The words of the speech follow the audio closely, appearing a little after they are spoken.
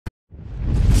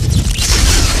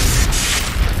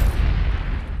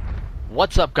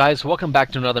What's up, guys? Welcome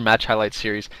back to another match highlight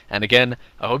series. And again,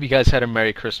 I hope you guys had a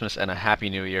Merry Christmas and a Happy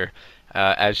New Year.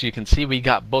 As you can see, we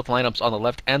got both lineups on the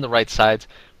left and the right sides.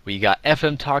 We got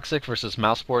FM Toxic versus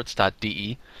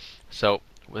mousesports.de. So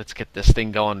let's get this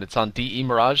thing going. It's on DE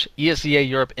Mirage, ESEA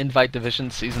Europe Invite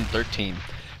Division Season 13.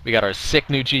 We got our sick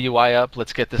new GUI up.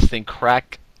 Let's get this thing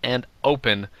cracked and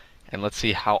open, and let's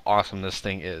see how awesome this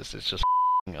thing is. It's just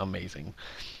amazing.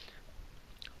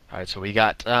 Alright, so we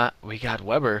got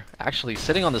Weber actually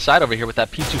sitting on the side over here with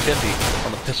that P250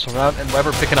 on the pistol round, and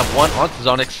Weber picking up one onto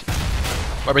zonixx.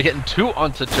 Weber getting two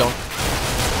onto Joan.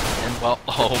 And well,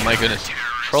 oh my goodness.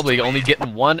 Troubley only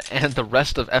getting one, and the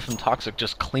rest of FM Toxic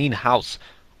just clean house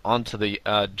onto the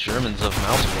Germans of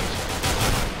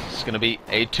mousesports. It's going to be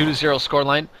a 2-0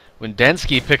 scoreline.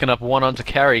 Whindanski picking up one onto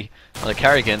karrigan,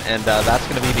 and that's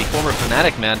going to be the former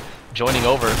Fnatic man joining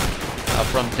over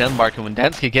from Denmark, and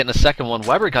Whindanski getting a second one.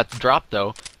 Weber got dropped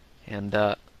though, and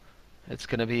it's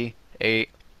going to be a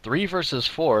 3 versus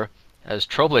 4 as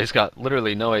Troubley's got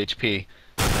literally no HP,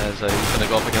 as he's going to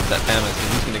go up against that Famous,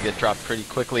 and he's going to get dropped pretty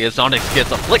quickly as zonixx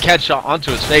gets a flick headshot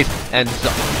onto his face, and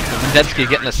Whindanski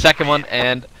getting a second one,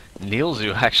 and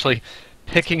nEiLZiNHo actually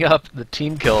picking up the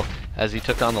team kill as he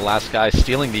took down the last guy,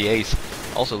 stealing the ace,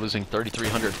 also losing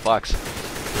 3,300 bucks.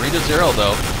 3-0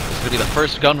 though. This is going to be the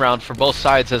first gun round for both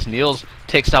sides as nEiLZ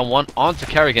takes down one onto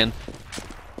karrigan.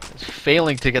 He's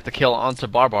failing to get the kill onto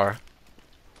BARBARR.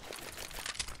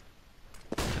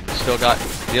 Still got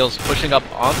nEiLZz pushing up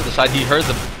onto the side. He heard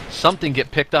something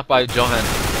get picked up by Johan,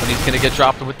 and he's going to get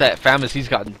dropped with that Famous. He's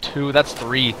gotten 2. That's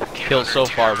 3 kills so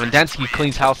far. Whindanski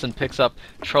cleans house and picks up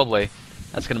Troubley.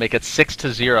 That's going to make it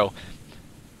 6-0.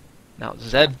 Now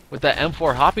Zed with that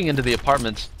M4 hopping into the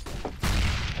apartments.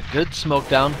 A good smoke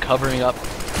down, covering up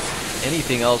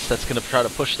anything else that's going to try to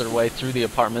push their way through the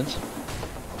apartments.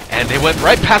 And they went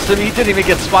right past him. He didn't even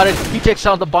get spotted. He takes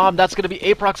down the bomb. That's going to be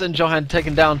approx and Johan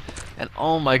taken down. And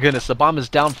oh my goodness, the bomb is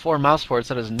down for mousesports.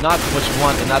 That is not what you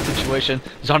want in that situation.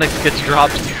 zonixx gets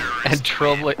dropped,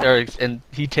 and and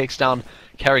he takes down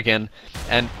karrigan.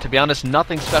 And to be honest,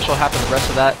 nothing special happened the rest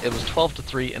of that. It was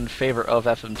 12-3 in favor of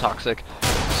FM Toxic.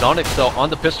 zonixx though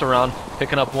on the pistol round,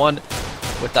 picking up one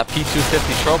with that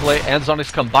P250. Troubley and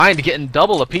zonixx combined, getting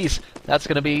double apiece. That's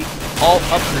going to be all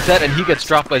up to Zed, and he gets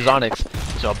dropped by zonixx.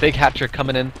 So a big hat trick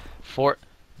coming in for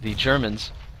the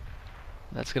Germans.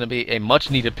 That's going to be a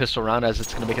much needed pistol round, as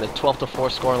it's going to make it a 12-4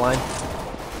 scoreline.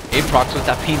 approx with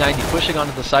that P90 pushing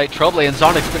onto the site. Troubley and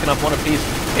zonixx picking up one apiece.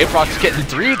 approx getting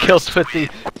 3 kills with the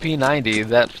P90.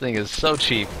 That thing is so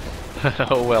cheap.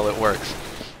 Oh well, it works.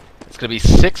 It's going to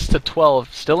be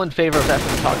 6-12, still in favor of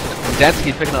FM Toxic.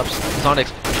 Whindanski picking up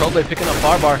zonixx. Troubley picking up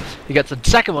BARBARR. He gets a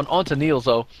second one onto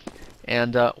nEiLZiNHo.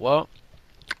 And, well,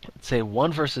 let's say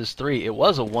 1 versus 3. It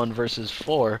was a 1 versus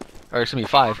 4, or excuse me,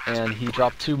 5, and he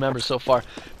dropped 2 members so far.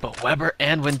 But Weber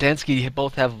and Whindanski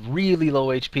both have really low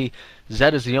HP.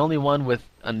 Zed is the only one with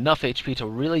enough HP to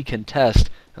really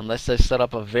contest, unless they set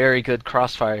up a very good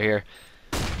crossfire here.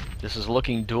 This is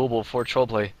looking doable for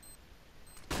Troubley,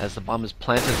 as the bomb is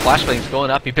planted. Flashbang's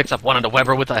going up. He picks up one onto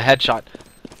Weber with a headshot.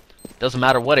 Doesn't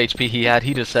matter what HP he had.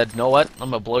 He just said, "Know what? I'm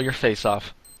gonna blow your face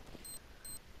off."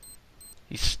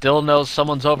 He still knows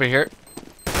someone's over here.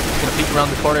 He's gonna peek around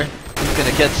the corner. He's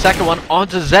gonna get second one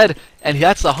onto Zed, and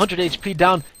that's 100 HP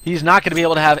down. He's not gonna be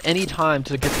able to have any time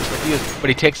to get this defused, but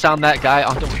he takes down that guy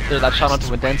onto that shot onto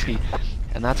Whindanski,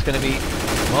 and that's gonna be,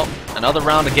 well, another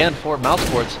round again for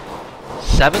mousesports.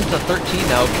 7-13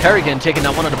 now. karrigan taking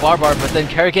down one onto BARBARR, but then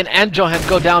karrigan and Johan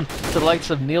go down to the likes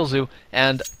of nEiLZiNHo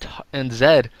and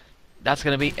Zed. That's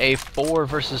gonna be a 4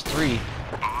 versus 3.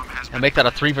 And make that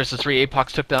a 3 versus 3.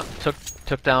 approx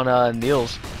took down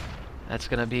nEiLZiNHo. That's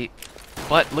gonna be,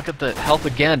 but look at the health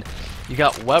again. You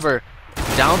got Weber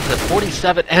down to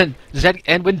 47, and Zed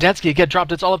and Whindanski get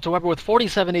dropped. It's all up to Weber with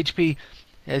 47 HP,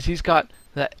 as he's got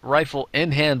that rifle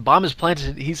in hand. Bomb is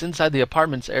planted. He's inside the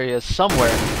apartments area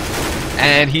somewhere,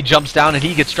 and he jumps down and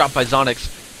he gets dropped by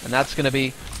zonixx. And that's gonna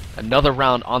be another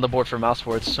round on the board for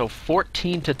mousesports. So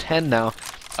 14-10 now.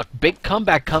 A big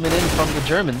comeback coming in from the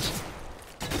Germans.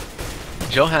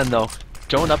 Johan though,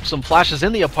 throwing up some flashes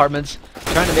in the apartments,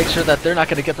 trying to make sure that they're not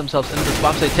going to get themselves into this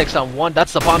bomb. So he takes down one.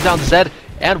 That's the bomb down Zed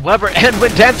and Weber and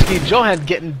Whindanski. Johan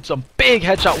getting some big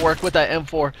headshot work with that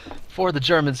M4 for the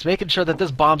Germans, making sure that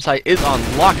this bomb site is on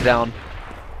lockdown.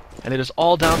 And it is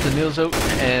all down to nEiLZiNHo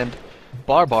and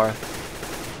BARBARR,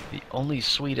 the only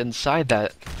Swede inside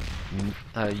that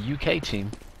UK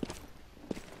team.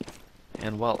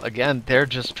 And well, again, they're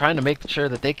just trying to make sure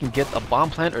that they can get a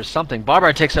bomb plant or something.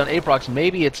 BARBARR takes down approx.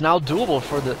 Maybe it's now doable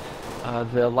for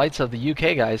the lights of the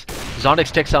UK guys.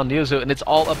 zonixx takes out nEiLZiNHo, and it's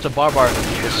all up to BARBARR,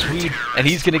 the Swede, and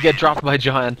he's going to get dropped by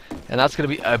Johan, and that's going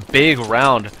to be a big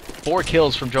round. 4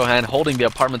 kills from Johan, holding the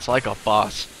apartments like a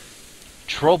boss.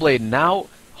 Troubley now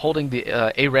holding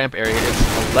the A ramp area.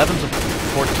 It's 11 to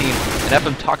 14, and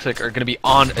FM Toxic are going to be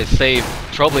on a save.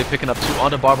 Troubley picking up 2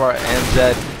 onto BARBARR and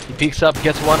Zed. He peeks up,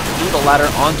 gets 1 through the ladder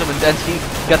onto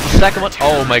Whindanski, gets the second one.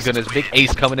 Oh my goodness, big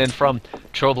ace coming in from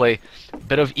Troubley.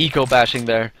 Bit of eco bashing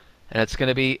there, and it's going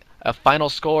to be a final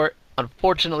score.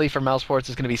 Unfortunately for mousesports,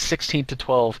 it's going to be 16 to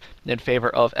 12 in favor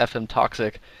of FM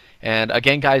Toxic. And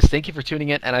again, guys, thank you for tuning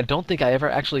in, and I don't think I ever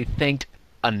actually thanked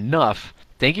enough.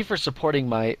 Thank you for supporting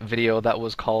my video that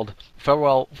was called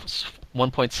Farewell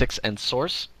 1.6 and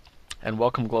Source, and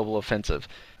Welcome Global Offensive.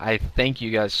 I thank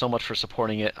you guys so much for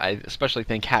supporting it. I especially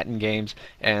thank Hatton Games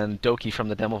and Doki from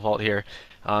TheDemoVault here.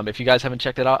 If you guys haven't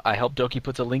checked it out, I hope Doki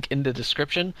puts a link in the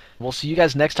description. We'll see you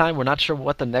guys next time. We're not sure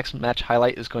what the next match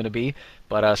highlight is going to be,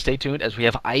 but stay tuned as we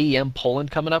have IEM Poland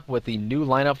coming up with the new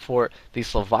lineup for the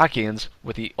Slovakians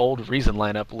with the old Reason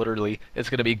lineup, literally. It's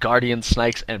going to be Guardian,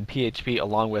 snikeS, and PHP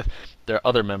along with their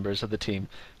other members of the team.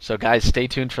 So guys, stay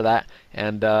tuned for that,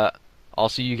 and I'll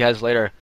see you guys later.